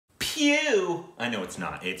PIHU. I know it's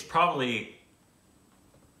not. It's probably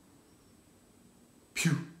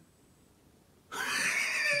PIHU.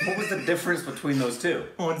 What was the difference between those two?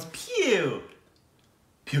 One's PIHU.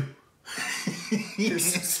 PIHU. You're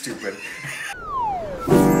so stupid.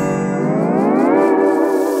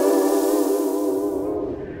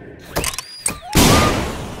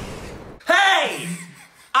 Hey!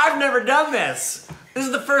 I've never done this. This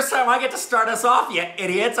is the first time I get to start us off, you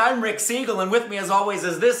idiots. I'm Rick Siegel, and with me as always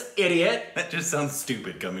is this idiot. That just sounds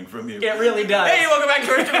stupid coming from you. It really does. Hey, welcome back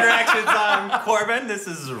to Rich Interactions. I'm Corbin. This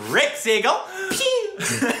is Rick Siegel. Pew!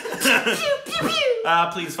 Pew, pew, pew.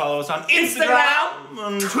 Please follow us on Instagram,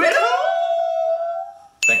 on Twitter.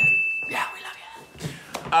 Thank you. Yeah, we love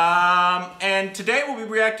you. And today we'll be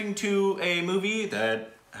reacting to a movie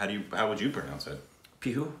that, how would you pronounce it?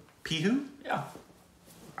 PIHU? PIHU? Yeah.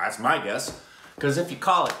 That's my guess. Because if you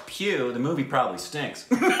call it Pew, the movie probably stinks.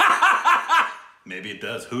 Maybe it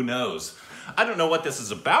does. Who knows? I don't know what this is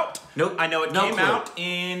about. Nope. I know it came out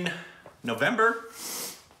in November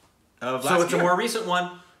of last year. So it's a more recent one.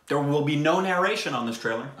 There will be no narration on this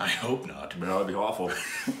trailer. I hope not. But that would be awful.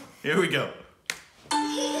 Here we go. I've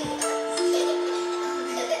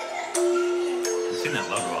seen that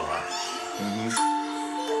logo a lot.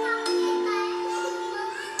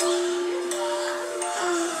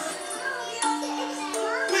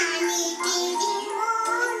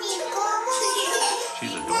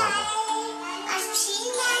 She's adorable.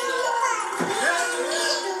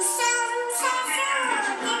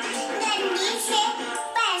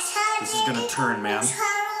 This is gonna turn, man. This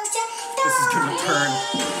is gonna turn.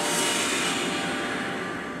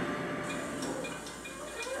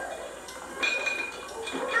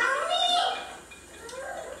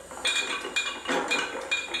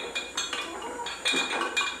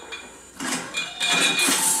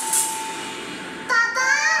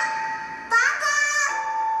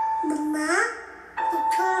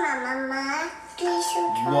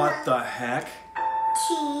 What the heck?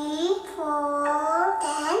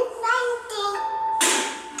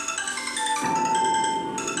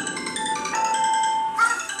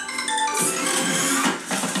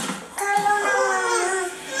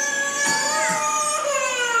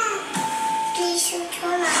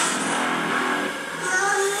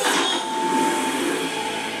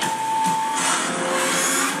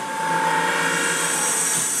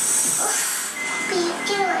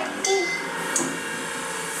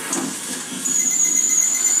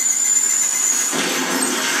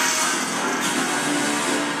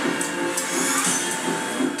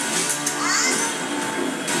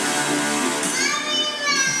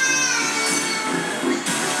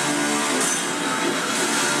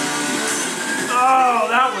 Oh,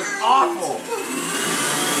 that was awful.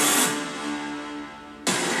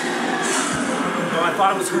 Oh, I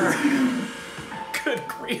thought it was her. Good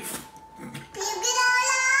grief.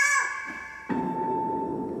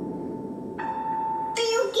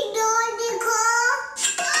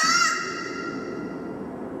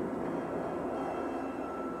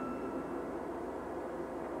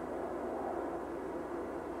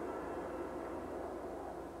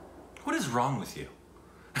 What is wrong with you?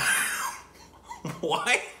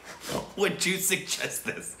 Why would you suggest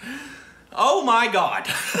this? Oh my God.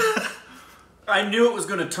 I knew it was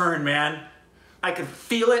gonna turn, man. I could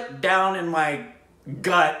feel it down in my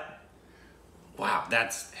gut. Wow,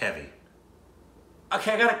 that's heavy.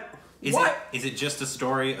 Okay, I gotta. Is it just a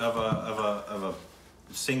story of a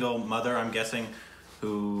single mother, I'm guessing,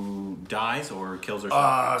 who dies or kills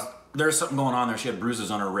herself? There's something going on there. She had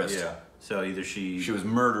bruises on her wrist. Yeah. So either she was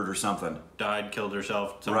murdered or something. Died, killed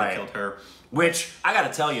herself, somebody killed her. Which, I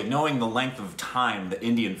gotta tell you, knowing the length of time the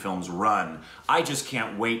Indian films run, I just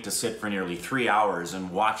can't wait to sit for nearly 3 hours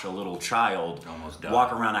and watch a little child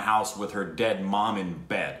walk around a house with her dead mom in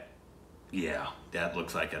bed. Yeah, that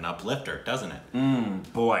looks like an uplifter, doesn't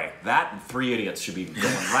it? Boy, that and Three Idiots should be going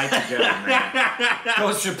right together, man.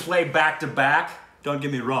 Those should play back to back. Don't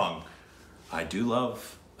get me wrong, I do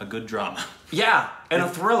love a good drama. Yeah, and a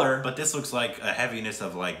thriller. But this looks like a heaviness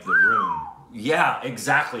of like The Room. Yeah,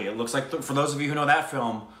 exactly. It looks like, for those of you who know that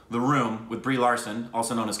film, The Room, with Brie Larson,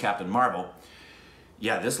 also known as Captain Marvel.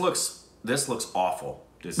 Yeah, this looks awful.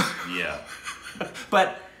 Yeah.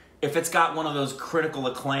 But if it's got one of those critical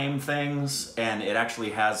acclaim things, and it actually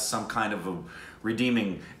has some kind of a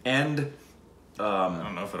redeeming end, I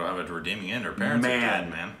don't know if it'll have a redeeming end or parents are dead,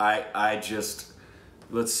 man. I just,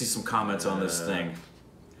 let's see some comments on this thing.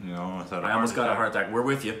 You know, I almost got a heart attack. We're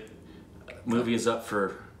with you. Movie is up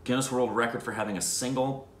for Guinness World Record for having a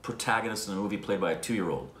single protagonist in a movie played by a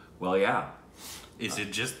 2-year-old. Well, yeah. Is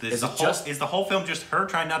it just this? Is the whole film just her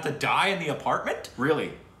trying not to die in the apartment?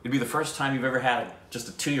 Really? It'd be the first time you've ever had just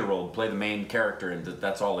a 2-year-old play the main character, and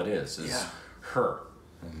that's all it is her.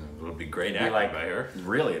 And it would be great acting by her.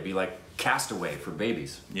 Really, it'd be like Castaway for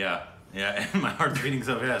babies. Yeah, yeah, and my heart's beating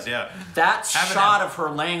so fast, yeah. That shot of her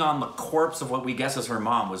laying on the corpse of what we guess is her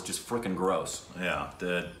mom was just freaking gross. Yeah,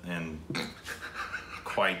 and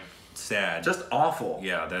quite sad. Just awful.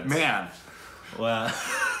 Yeah, that's... Man. Well...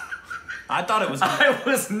 I thought it was... I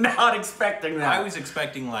was not expecting that. I was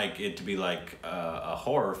expecting like it to be like a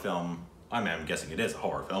horror film. I mean, I'm guessing it is a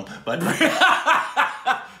horror film, but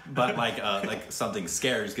but like something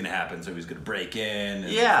scary is gonna happen, so he's gonna break in.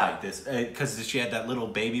 And like this, because she had that little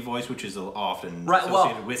baby voice, which is often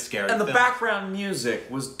associated with scary. And the films. Background music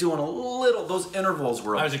was doing a little. Those intervals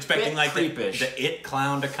were. I was expecting like the It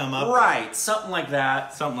clown to come up, right? Something like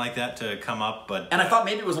that. Something like that to come up, but I thought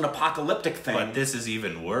maybe it was an apocalyptic thing. But this is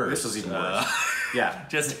even worse. This is even worse. Yeah,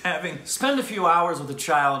 just spend a few hours with a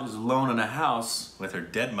child who's alone in a house with her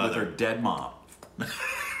dead mother, with her dead mom.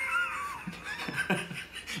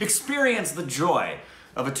 Experience the joy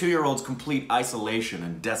of a 2-year-old's complete isolation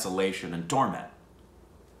and desolation and torment.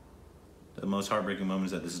 The most heartbreaking moment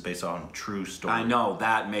is that this is based on a true story. I know,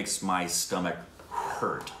 that makes my stomach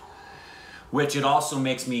hurt. Which it also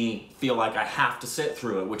makes me feel like I have to sit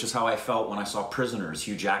through it, which is how I felt when I saw Prisoners,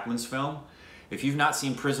 Hugh Jackman's film. If you've not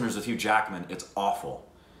seen Prisoners with Hugh Jackman, it's awful.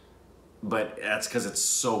 But that's because it's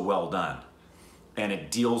so well done. And it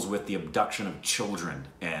deals with the abduction of children,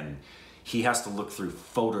 and he has to look through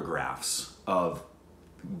photographs of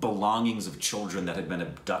belongings of children that had been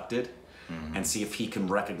abducted and see if he can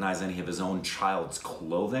recognize any of his own child's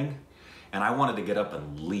clothing. And I wanted to get up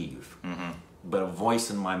and leave. But a voice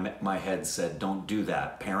in my head said, don't do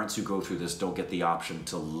that. Parents who go through this don't get the option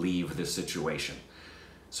to leave this situation.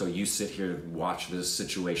 So you sit here, watch this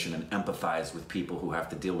situation, and empathize with people who have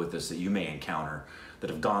to deal with this that you may encounter that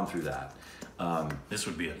have gone through that. This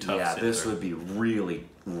would be a tough Yeah, this would be really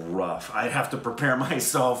rough. I'd have to prepare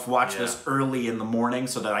myself, watch this early in the morning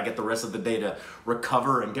so that I get the rest of the day to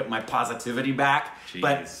recover and get my positivity back. Jeez.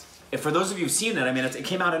 But if for those of you who've seen it, I mean, it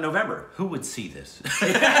came out in November. Who would see this?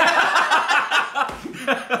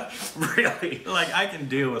 Really? Like, I can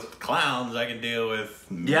deal with clowns, I can deal with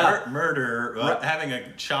murder, having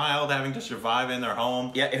a child having to survive in their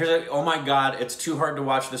home. Yeah, here's oh my God, it's too hard to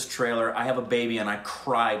watch this trailer. I have a baby and I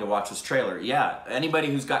cry to watch this trailer. Yeah, anybody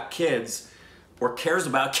who's got kids or cares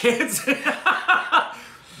about kids,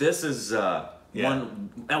 this is one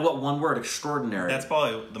word, extraordinary. That's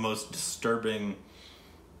probably the most disturbing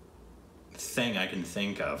thing I can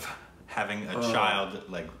think of. Having a child,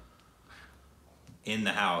 like, in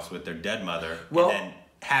the house with their dead mother, and then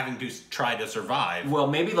having to try to survive. Well,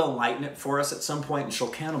 maybe they'll lighten it for us at some point and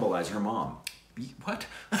she'll cannibalize her mom. What?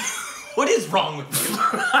 What is wrong with you?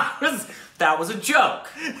 That was a joke.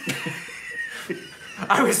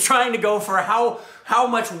 I was trying to go for how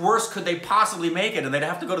much worse could they possibly make it, and they'd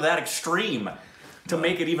have to go to that extreme to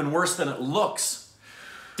make it even worse than it looks.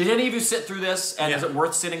 Did any of you sit through this, and is it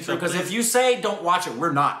worth sitting through? Because if you say don't watch it,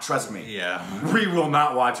 we're not, trust me. Yeah. We will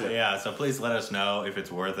not watch it. Yeah, so please let us know if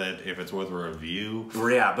it's worth it, if it's worth a review.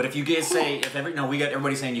 Yeah, but if you guys say, we got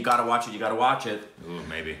everybody saying you gotta watch it, you gotta watch it. Ooh,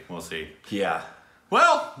 maybe. We'll see. Yeah.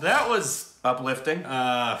 Well, that was uplifting.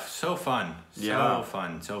 So fun. Yeah.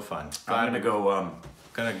 So fun. I'm gonna go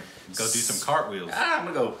do some cartwheels. I'm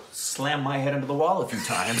gonna go slam my head into the wall a few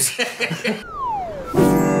times.